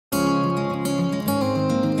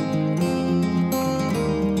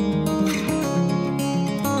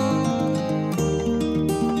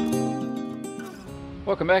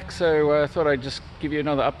Welcome back. So I thought I'd just give you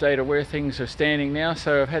another update of where things are standing now.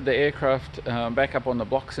 So I've had the aircraft back up on the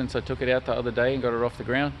block since I took it out the other day and got it off the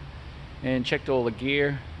ground, and checked all the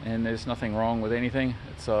gear, and there's nothing wrong with anything.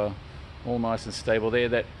 It's all nice and stable there.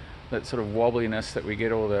 That sort of wobbliness that we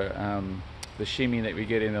get, or the shimmy that we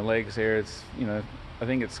get in the legs there, it's, I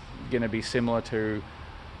think it's going to be similar to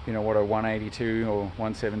what a 182 or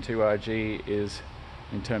 172 RG is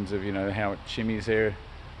in terms of how it shimmies there.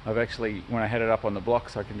 I've actually, when I had it up on the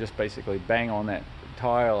blocks, I can just basically bang on that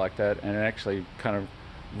tire like that, and it actually kind of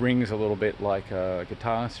rings a little bit like a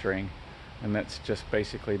guitar string, and that's just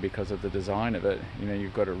basically because of the design of it.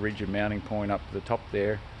 You've got a rigid mounting point up the top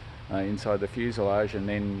there inside the fuselage, and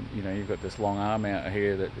then you've got this long arm out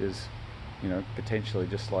here that is potentially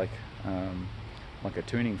just like a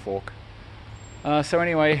tuning fork. So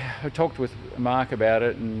anyway, I talked with Mark about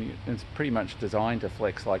it, and it's pretty much designed to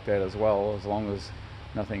flex like that as well, as long as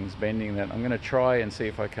nothing's bending that. I'm going to try and see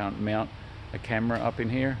if I can't mount a camera up in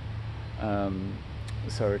here,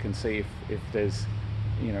 so I can see if there's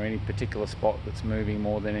any particular spot that's moving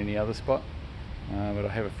more than any other spot. But I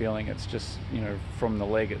have a feeling it's just from the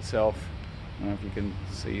leg itself. I don't know if you can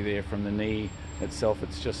see there, from the knee itself,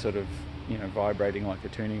 it's just sort of vibrating like a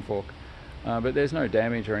tuning fork. But there's no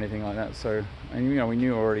damage or anything like that. So, and we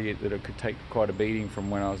knew already that it could take quite a beating from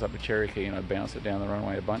when I was up at Cherokee and I bounced it down the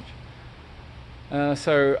runway a bunch.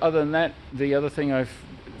 So other than that, the other thing I've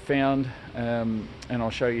found, and I'll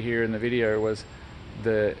show you here in the video, was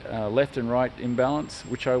the left and right imbalance,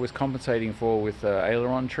 which I was compensating for with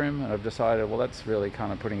aileron trim, and I've decided, well, that's really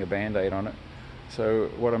kind of putting a band-aid on it. So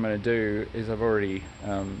what I'm going to do is, I've already,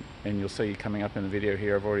 and you'll see coming up in the video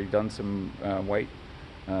here, I've already done some weight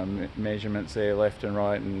measurements there, left and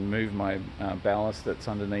right, and moved my ballast that's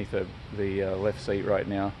underneath the left seat right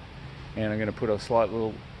now. And I'm going to put a slight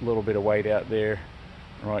little bit of weight out there,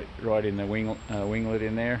 right in the winglet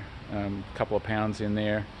in there, a couple of pounds in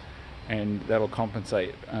there, and that'll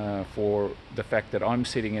compensate for the fact that I'm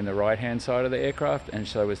sitting in the right hand side of the aircraft, and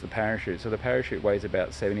so is the parachute. So the parachute weighs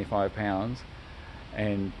about 75 pounds,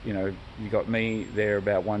 and you got me there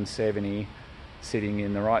about 170 sitting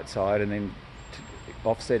in the right side, and then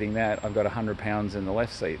offsetting that, I've got 100 pounds in the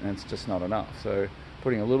left seat, and it's just not enough. So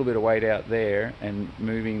putting a little bit of weight out there and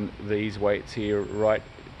moving these weights here right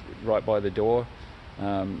by the door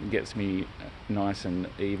gets me nice and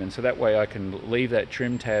even. So that way I can leave that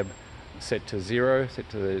trim tab set to 0, set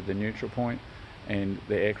to the neutral point, and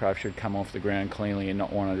the aircraft should come off the ground cleanly and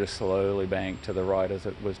not want to just slowly bank to the right as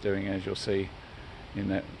it was doing, as you'll see in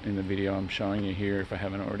the video I'm showing you here, if I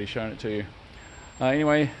haven't already shown it to you.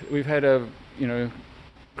 Anyway, we've had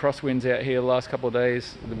crosswinds out here the last couple of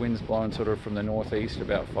days. The wind's blowing sort of from the northeast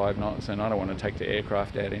about 5 knots, and I don't want to take the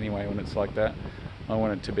aircraft out anyway when it's like that. I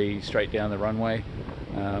want it to be straight down the runway,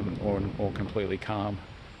 or completely calm.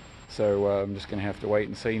 So I'm just going to have to wait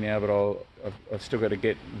and see now, but I've still got to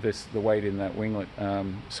get the weight in that winglet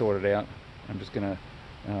sorted out. I'm just going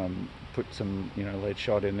to put some lead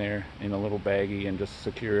shot in there in a little baggie and just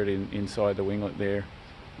secure it inside the winglet there,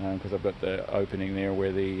 because I've got the opening there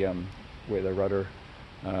where the rudder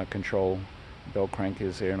control belt crank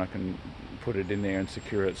is there, and I can put it in there and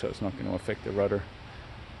secure it so it's not going to affect the rudder.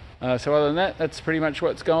 So other than that, that's pretty much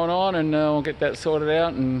what's going on, and I'll get that sorted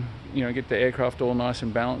out and get the aircraft all nice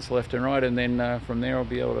and balanced left and right, and then from there I'll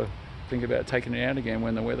be able to think about taking it out again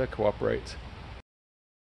when the weather cooperates.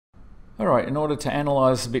 Alright, in order to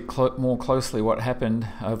analyse a bit more closely what happened,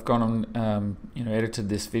 I've gone and edited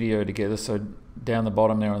this video together. So down the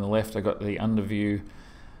bottom there on the left, I got the underview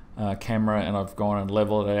camera, and I've gone and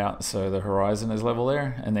leveled it out so the horizon is level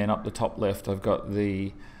there, and then up the top left I've got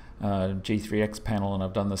the G3X panel, and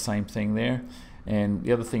I've done the same thing there. And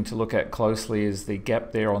the other thing to look at closely is the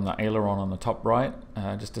gap there on the aileron on the top right,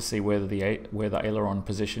 just to see where the aileron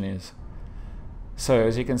position is. So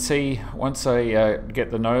as you can see, once I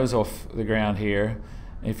get the nose off the ground here,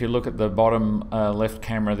 if you look at the bottom left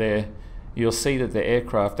camera there, you'll see that the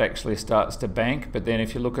aircraft actually starts to bank, but then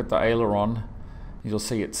if you look at the aileron, you'll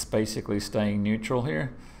see it's basically staying neutral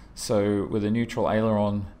here. So with a neutral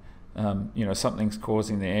aileron, something's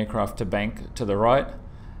causing the aircraft to bank to the right,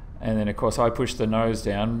 and then of course I push the nose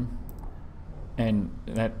down, and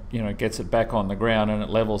that gets it back on the ground, and it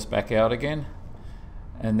levels back out again.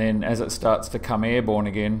 And then as it starts to come airborne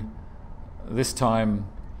again, this time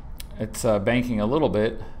it's banking a little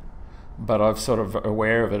bit, but I'm sort of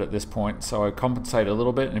aware of it at this point, so I compensate a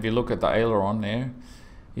little bit. And if you look at the aileron there,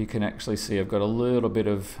 you can actually see I've got a little bit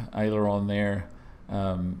of aileron there,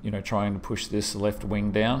 trying to push this left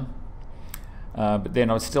wing down. But then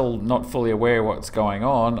I'm still not fully aware what's going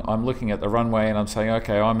on. I'm looking at the runway and I'm saying,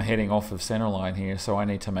 okay, I'm heading off of centerline here, so I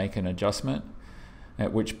need to make an adjustment.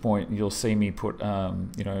 at which point you'll see me put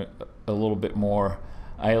you know, a little bit more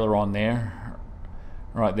aileron there,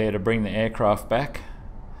 right there, to bring the aircraft back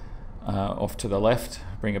off to the left,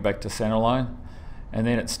 bring it back to center line, and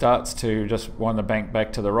then it starts to just want to bank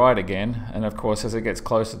back to the right again. And of course, as it gets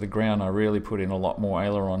closer to the ground, I really put in a lot more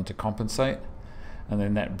aileron to compensate, and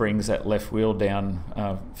then that brings that left wheel down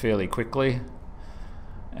fairly quickly,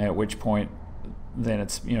 at which point then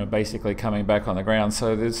it's, you know, basically coming back on the ground.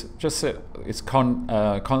 So there's just it's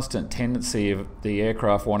constant tendency of the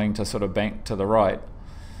aircraft wanting to sort of bank to the right,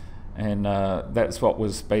 and that's what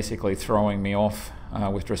was basically throwing me off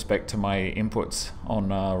with respect to my inputs on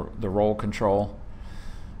the roll control.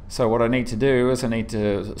 So what I need to do is I need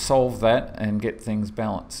to solve that and get things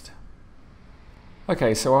balanced.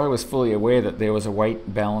 Okay, so I was fully aware that there was a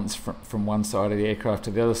weight balance from one side of the aircraft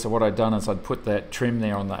to the other, so what I'd done is I'd put that trim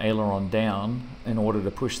there on the aileron down in order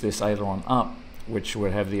to push this aileron up, which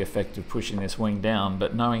would have the effect of pushing this wing down.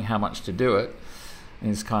 But knowing how much to do it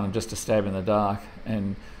is kind of just a stab in the dark,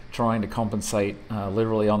 and trying to compensate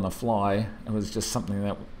literally on the fly, it was just something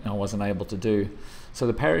that I wasn't able to do. So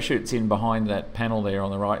the parachute's in behind that panel there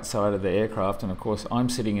on the right side of the aircraft, and of course I'm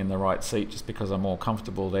sitting in the right seat just because I'm more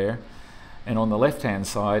comfortable there. And on the left hand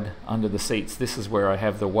side, under the seats, this is where I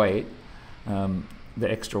have the weight, the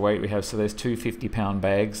extra weight we have. So there's two 50-pound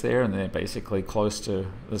bags there, and they're basically close to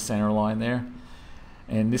the center line there.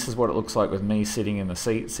 And this is what it looks like with me sitting in the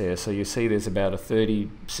seats there. So you see there's about a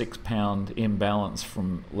 36-pound imbalance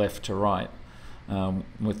from left to right,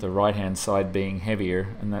 with the right hand side being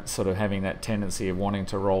heavier, and that's sort of having that tendency of wanting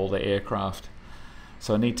to roll the aircraft.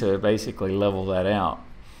 So I need to basically level that out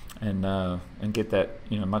and get that,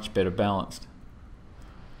 you know, much better balanced.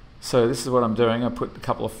 So this is what I'm doing. I put a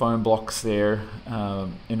couple of foam blocks there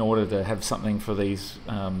in order to have something for these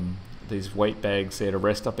weight bags there to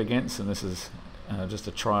rest up against, and this is just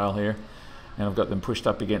a trial here, and I've got them pushed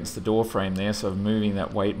up against the door frame there, so I'm moving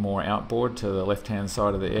that weight more outboard to the left hand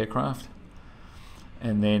side of the aircraft.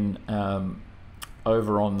 And then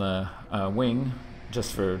over on the wing,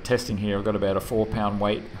 just for testing here, I've got about a 4-pound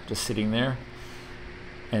weight just sitting there.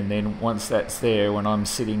 And then once that's there, when I'm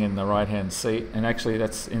sitting in the right hand seat, and actually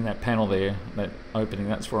that's in that panel there, that opening,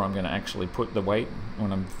 that's where I'm going to actually put the weight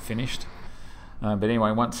when I'm finished. But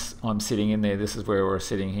anyway, once I'm sitting in there, this is where we're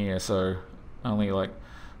sitting here, so only like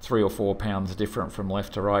 3 or 4 pounds different from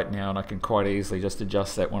left to right now, and I can quite easily just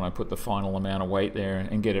adjust that when I put the final amount of weight there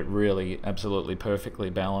and get it really absolutely perfectly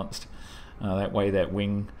balanced. That way that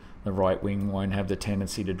wing, the right wing, won't have the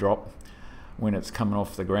tendency to drop when it's coming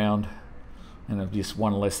off the ground. And just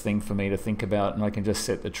one less thing for me to think about, and I can just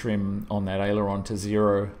set the trim on that aileron to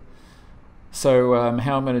 0. So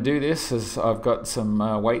how I'm going to do this is I've got some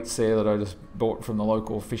weights there that I just bought from the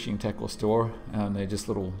local fishing tackle store, and they're just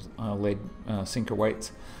little lead sinker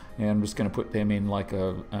weights, and I'm just going to put them in like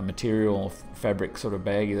a material fabric sort of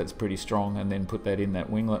baggie that's pretty strong, and then put that in that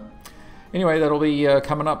winglet. Anyway, that'll be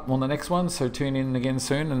coming up on the next one, so tune in again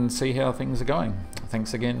soon and see how things are going.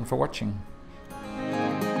 Thanks again for watching.